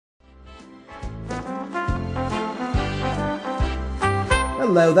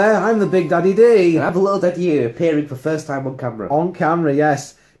Hello there, I'm the Big Daddy D. And I'm the Little Daddy U, appearing for first time on camera. On camera,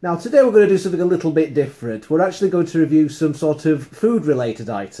 yes. Now today we're going to do something a little bit different. We're actually going to review some sort of food-related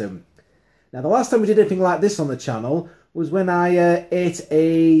item. Now the last time we did anything like this on the channel was when I ate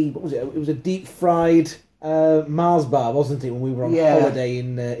a, what was it? It was a deep-fried Mars bar, wasn't it, when we were on holiday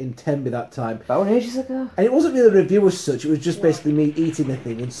in Tenby that time. About ages ago. And it wasn't really a review as such, it was just basically me eating the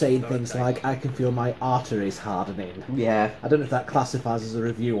thing and saying things like, I can feel my arteries hardening. Yeah. I don't know if that classifies as a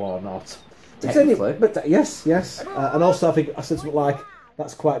review or not. Technically. But yes. And also I think I said something like,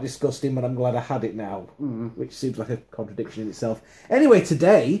 that's quite disgusting, but I'm glad I had it now. Which seems like a contradiction in itself. Anyway,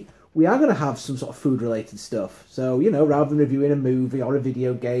 today we are going to have some sort of food-related stuff. So, you know, rather than reviewing a movie or a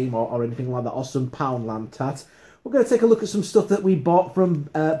video game or anything like that, or some Poundland tat, we're going to take a look at some stuff that we bought from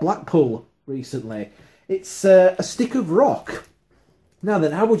Blackpool recently. It's a stick of rock. Now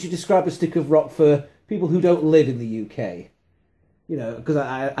then, how would you describe a stick of rock for people who don't live in the UK? You know, because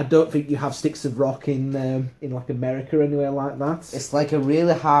I don't think you have sticks of rock in like America or anywhere like that. It's like a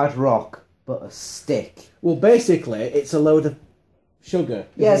really hard rock, but a stick. Well, basically, it's a load of sugar.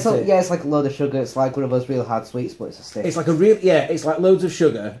 Yeah, it's like a load of sugar. It's like one of those real hard sweets, but it's a stick. It's like it's like loads of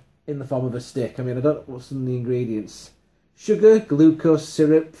sugar in the form of a stick. I mean, I don't know what's in the ingredients. Sugar, glucose,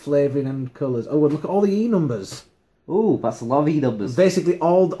 syrup, flavouring and colours. Oh, and look at all the E numbers. Ooh, that's a lot of E numbers. Basically,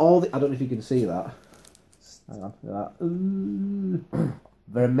 all the I don't know if you can see that. Hang on, look at that.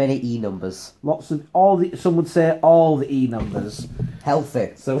 There are many E numbers. Lots of some would say all the E numbers.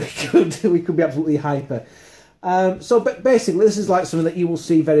 Healthy. So we could be absolutely hyper. So basically, this is like something that you will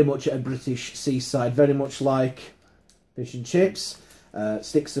see very much at a British seaside, very much like fish and chips,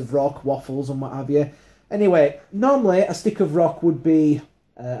 sticks of rock, waffles and what have you. Anyway, normally a stick of rock would be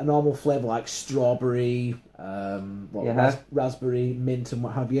a normal flavour like strawberry, raspberry, mint and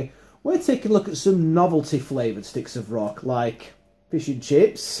what have you. We're taking a look at some novelty flavoured sticks of rock like fish and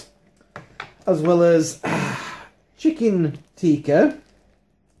chips, as well as chicken tikka.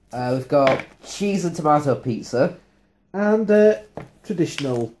 We've got cheese and tomato pizza. And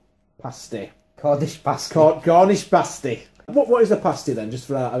traditional pasty. Cornish pasty. Cornish pasty. What is a pasty then, just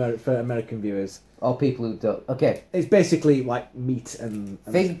for American viewers? Or people who don't. Okay. It's basically like meat and...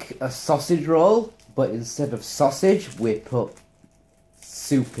 Think a sausage roll, but instead of sausage, we put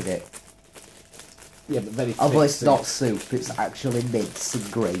soup in it. Yeah, but very thick. Although it's not soup, it's actually mince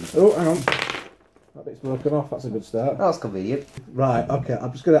and gravy. Oh, hang on. That bit's broken off, that's a good start. That's convenient. Right, okay,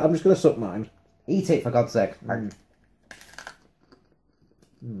 I'm just gonna suck mine. Eat it, for God's sake.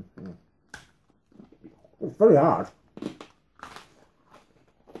 It's very hard.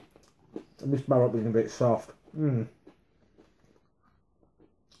 And this marrow being a bit soft.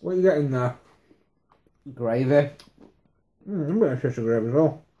 What are you getting there? Gravy. A bit of sugar gravy as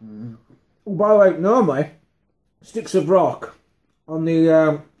well. Oh, by the way, normally, sticks of rock on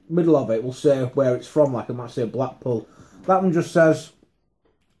the middle of it will say where it's from, like it might say Blackpool. That one just says,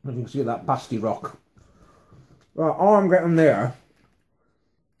 if you can see that, pasty rock. Right, all I'm getting there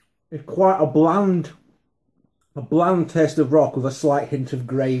is quite a bland taste of rock with a slight hint of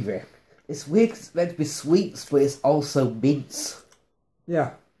gravy. It's weird 'cause it's meant to be sweets, but it's also mince.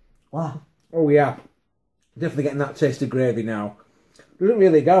 Yeah. Wow. Oh yeah. Definitely getting that taste of gravy now. Doesn't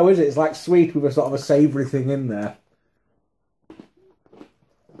really go, is it? It's like sweet with a sort of a savoury thing in there.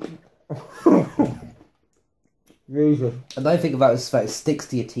 Jesus. Another thing about it is that it sticks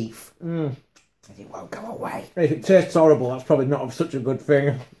to your teeth. And it won't go away. If it tastes horrible, that's probably not such a good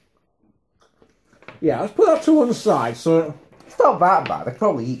thing. Yeah, let's put that to one side. So it's not that bad. I could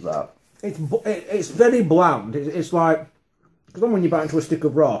probably eat that. It's very bland. It's like, because when you bite into a stick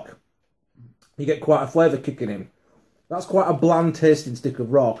of rock, you get quite a flavour kicking in. That's quite a bland tasting stick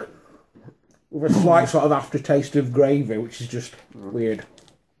of rock with a slight sort of aftertaste of gravy, which is just weird.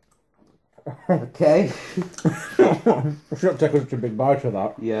 Okay. I should have taken such a big bite of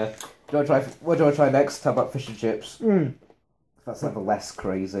that. Yeah. What do I try next? How about fish and chips? That's like less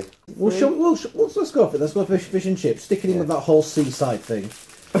crazy. Let's go for it. Let's go fish and chips. Sticking in with that whole seaside thing.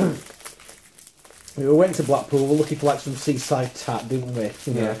 We went to Blackpool. We were looking for like some seaside tat, didn't we?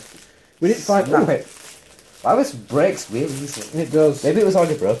 You know. We didn't find it. Wow, this breaks really easily. It does. Maybe it was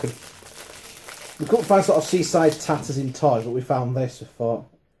already broken. We couldn't find sort of seaside tat as in toys, but we found this. I thought,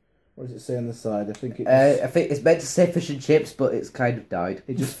 what does it say on the side? I think it's meant to say fish and chips, but it's kind of died.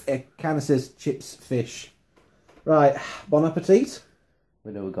 It kind of says chips, fish. Right, bon appetit.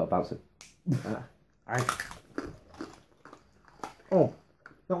 We know we got about it. Oh,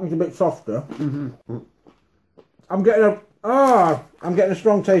 that one's a bit softer. I'm getting a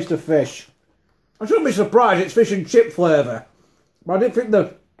strong taste of fish. I shouldn't be surprised, it's fish and chip flavour. But I didn't think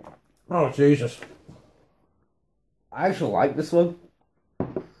the... Oh, Jesus. I actually like this one.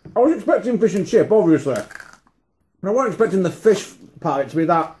 I was expecting fish and chip, obviously. And I wasn't expecting the fish part to be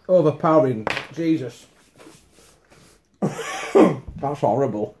that overpowering. Jesus. That's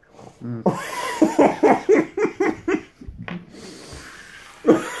horrible.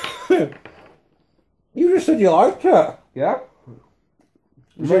 You just said you liked it. Yeah.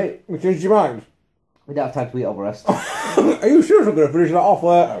 You changed your mind? We don't have time to eat all the rest. Are you sure we're going to finish that off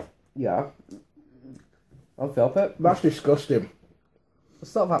later? Yeah. I'll help it. That's disgusting.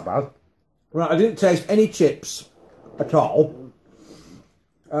 It's not that bad. Right, I didn't taste any chips at all.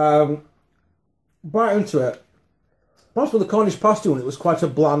 Bite into it. Perhaps with the Cornish pasty one, it was quite a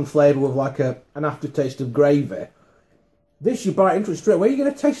bland flavour with like an aftertaste of gravy. This, you bite into it straight away, you're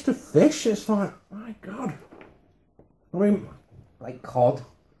going to taste the fish. It's like, my God. I mean... Like cod.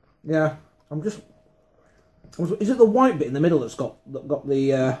 Yeah, I'm just... Is it the white bit in the middle that's got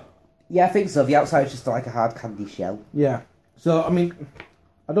the... Yeah, I think so. The outside is just like a hard candy shell. Yeah. So, I mean,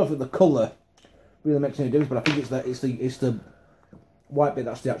 I don't think the colour really makes any difference, but I think it's the white bit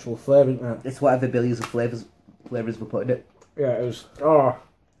that's the actual flavour, isn't it? It's whatever billions of flavours were put in it. Yeah, it was... Oh.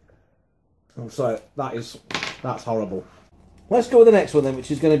 I'm sorry, that's horrible. Let's go with the next one then, which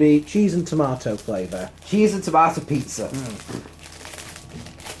is going to be cheese and tomato flavour. Cheese and tomato pizza.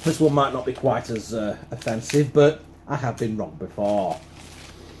 This one might not be quite as offensive, but I have been wrong before.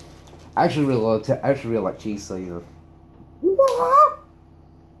 I actually really like cheese, so you know. Do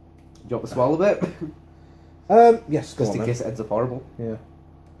you want to swallow a bit? Yes, go Just on in case it ends up horrible. Yeah.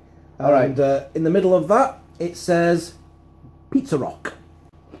 Alright. And in the middle of that, it says Pizza Rock.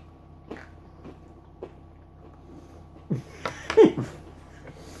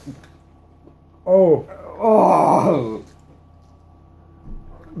 Oh,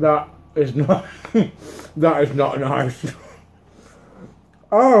 that is not that is not nice.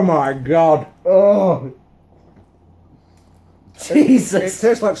 Oh my God! Oh, Jesus! It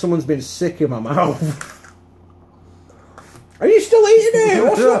tastes like someone's been sick in my mouth. Are you still eating it?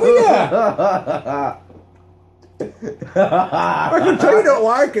 What's wrong with you? I can tell you don't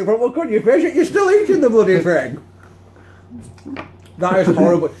like it, but what could you finish it? You're still eating the bloody thing. That is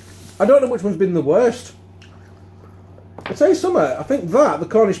horrible. I don't know which one's been the worst. I'll tell you something, I think the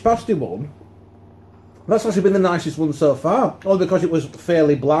Cornish pasty one, that's actually been the nicest one so far. Only because it was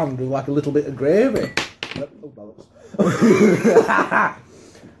fairly bland with like a little bit of gravy.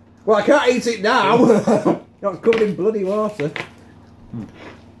 Well, I can't eat it now. It's covered in bloody water.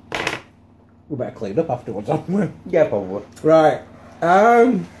 We better clean up afterwards, haven't we? Yeah, probably. Right.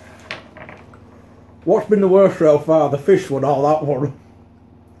 What's been the worst so far? The fish one or that one?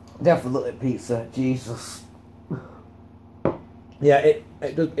 Definitely pizza. Jesus. Yeah, it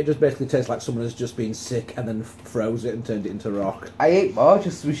just basically tastes like someone has just been sick and then froze it and turned it into rock. I ate more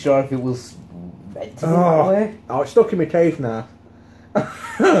just to be sure if it was meant to be that way. Oh, it's stuck in my teeth now.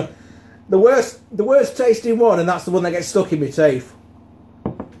 the worst tasting one, and that's the one that gets stuck in my teeth.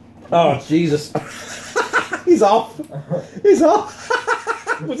 Oh, Jesus. He's off. He's off.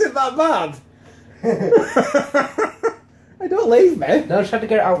 Was it that bad? Hey, don't leave me. No, I was trying to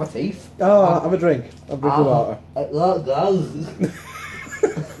get it out of my teeth. Oh, have a drink. Have a drink of water. That goes.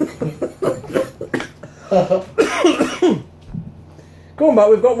 Come on, back.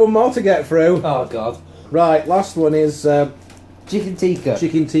 We've got one more to get through. Oh, God. Right, last one is Chicken Tikka.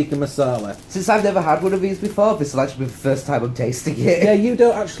 Chicken Tikka masala. Since I've never had one of these before, this will actually be the first time I'm tasting it. Yeah,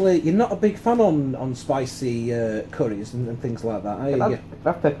 you're not a big fan on spicy curries and things like that, are you? I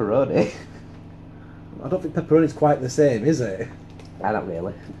have pepperoni. I don't think pepperoni's quite the same, is it? Not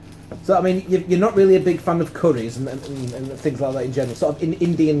really. So, I mean, you're not really a big fan of curries and things like that in general, sort of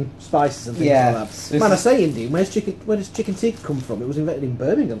Indian spices and things like that. Man, I say Indian, where does chicken tikka come from? It was invented in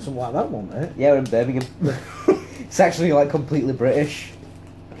Birmingham, something like that, wasn't it? Yeah, we're in Birmingham. It's actually like completely British.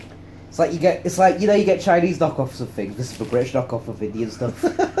 It's like you get Chinese knockoffs of things. This is the British knockoff of Indian stuff.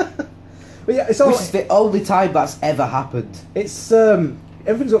 But yeah, it's all. Which is the only time that's ever happened. It's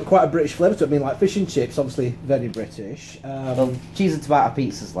everything's got quite a British flavour to it. I mean, like fish and chips, obviously very British. Well, cheese and tomato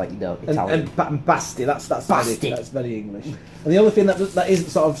pizza's like Italian. And basti, that's Basti. That's very English. And the only thing that isn't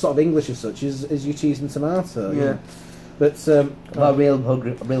sort of English as such is your cheese and tomato. Yeah. But I'm really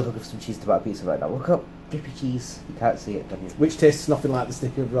hungry for some cheese and tomato pizza right now. Look up, drippy cheese. You can't see it, can you? which tastes nothing like the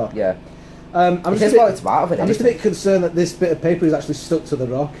stick of rock. Yeah. I'm just a bit concerned that this bit of paper is actually stuck to the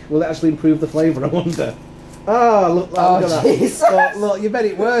rock. Will it actually improve the flavour, I wonder? Oh, look at that. Look, you made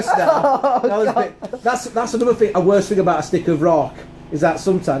it worse now. That's another thing, a worse thing about a stick of rock, is that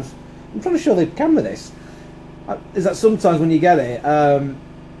sometimes, I'm trying to show the camera this, is that sometimes when you get it,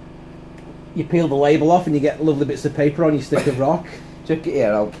 you peel the label off and you get lovely bits of paper on your stick of rock. Chuck it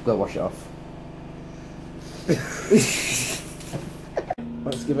here, I'll go wash it off.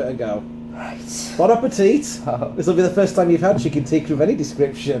 let's give it a go. Right. Bon appetit. Oh. This will be the first time you've had chicken tikka of any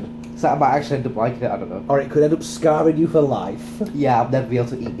description. So I might actually end up liking it, I don't know. Or it could end up scarring you for life. Yeah, I'll never be able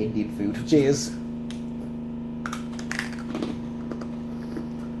to eat Indian food. Cheers.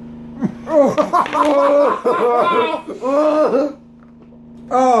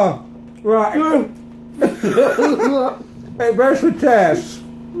 Oh, right. It bears the taste.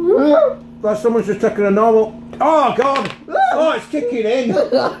 Like someone's just taken a normal... Oh, God! Oh, it's kicking in!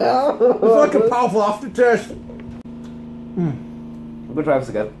 It's like a powerful aftertaste. I'm gonna try this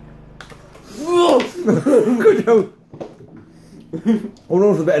again. Could you? Oh, no,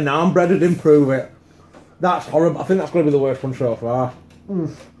 a bit of naan bread would improve it. That's horrible. I think that's going to be the worst one so far.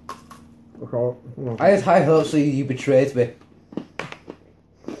 I had high hopes, so you betrayed me.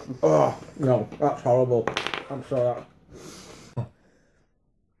 Oh, no, that's horrible. I'm sorry.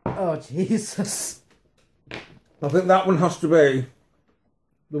 Oh, Jesus. I think that one has to be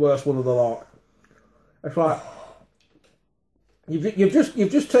the worst one of the lot. It's like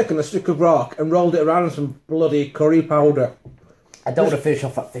you've just taken a stick of rock and rolled it around in some bloody curry powder. I don't want to finish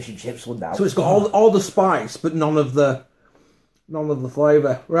off that fish and chips one now. So it's got all the spice, but none of the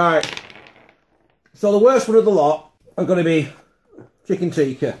flavour. Right. So the worst one of the lot are going to be chicken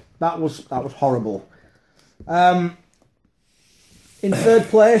tikka. That was horrible. In third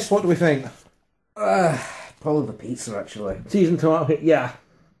place, what do we think? Probably the pizza, actually. Cheese and tomato. Yeah.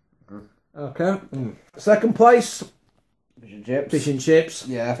 Okay. Second place. Fish and chips. Fish and chips.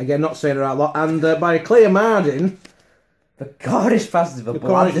 Yeah. Again, not saying the right lot. And by a clear margin, The Cornish pasta's the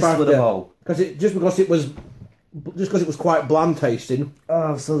blandest one of all. Because it was quite bland tasting.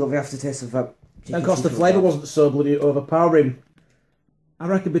 Oh, I've still got the aftertaste of that. And of course the flavour wasn't so bloody overpowering. I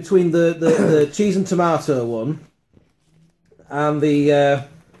reckon between the cheese and tomato one and the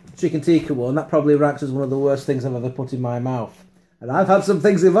chicken tikka one, that probably ranks as one of the worst things I've ever put in my mouth. And I've had some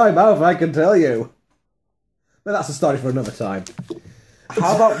things in my mouth, I can tell you. But that's a story for another time.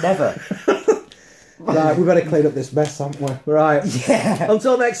 How about never? Right, we better clean up this mess, haven't we? Right. Yeah.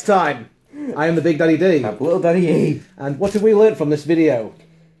 Until next time, I am the Big Daddy D. I'm Little Daddy E. And what have we learnt from this video?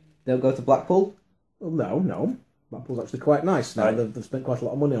 Don't go to Blackpool. Well, no. Blackpool's actually quite nice now. Right. They've spent quite a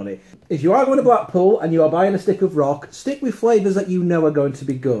lot of money on it. If you are going to Blackpool and you are buying a stick of rock, stick with flavours that you know are going to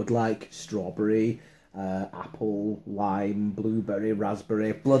be good, like strawberry, apple, lime, blueberry,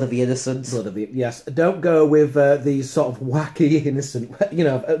 raspberry. Blood of the innocent. Yes. Don't go with these sort of wacky, innocent,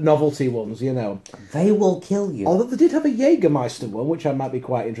 novelty ones, They will kill you. Although they did have a Jägermeister one, which I might be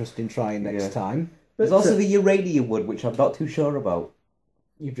quite interested in trying next time. But There's also the uranium one, which I'm not too sure about.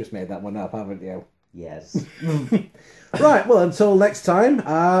 You've just made that one up, haven't you? Yes. Right, well, until next time,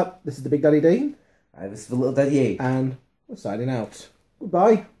 this is the Big Daddy Dean. This is the Little Daddy E. And we're signing out.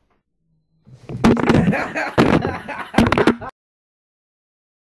 Goodbye.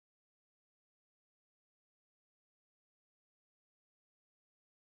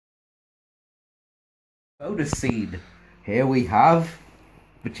 Bonus scene. Here we have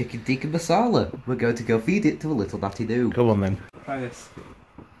the chicken tikka masala. We're going to go feed it to a little natty do. Come on then. Try this.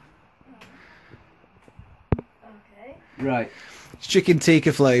 Okay. Right. It's chicken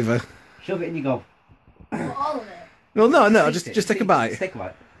tikka flavour. Shove it in your gob. Not all of it. Well, no, Taste it. just take a bite. Take a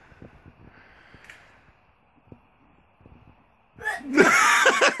bite.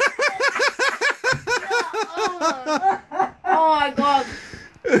 Oh my god.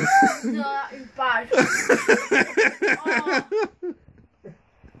 No, that is bad. Oh.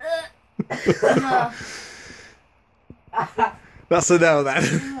 No. That's a no then.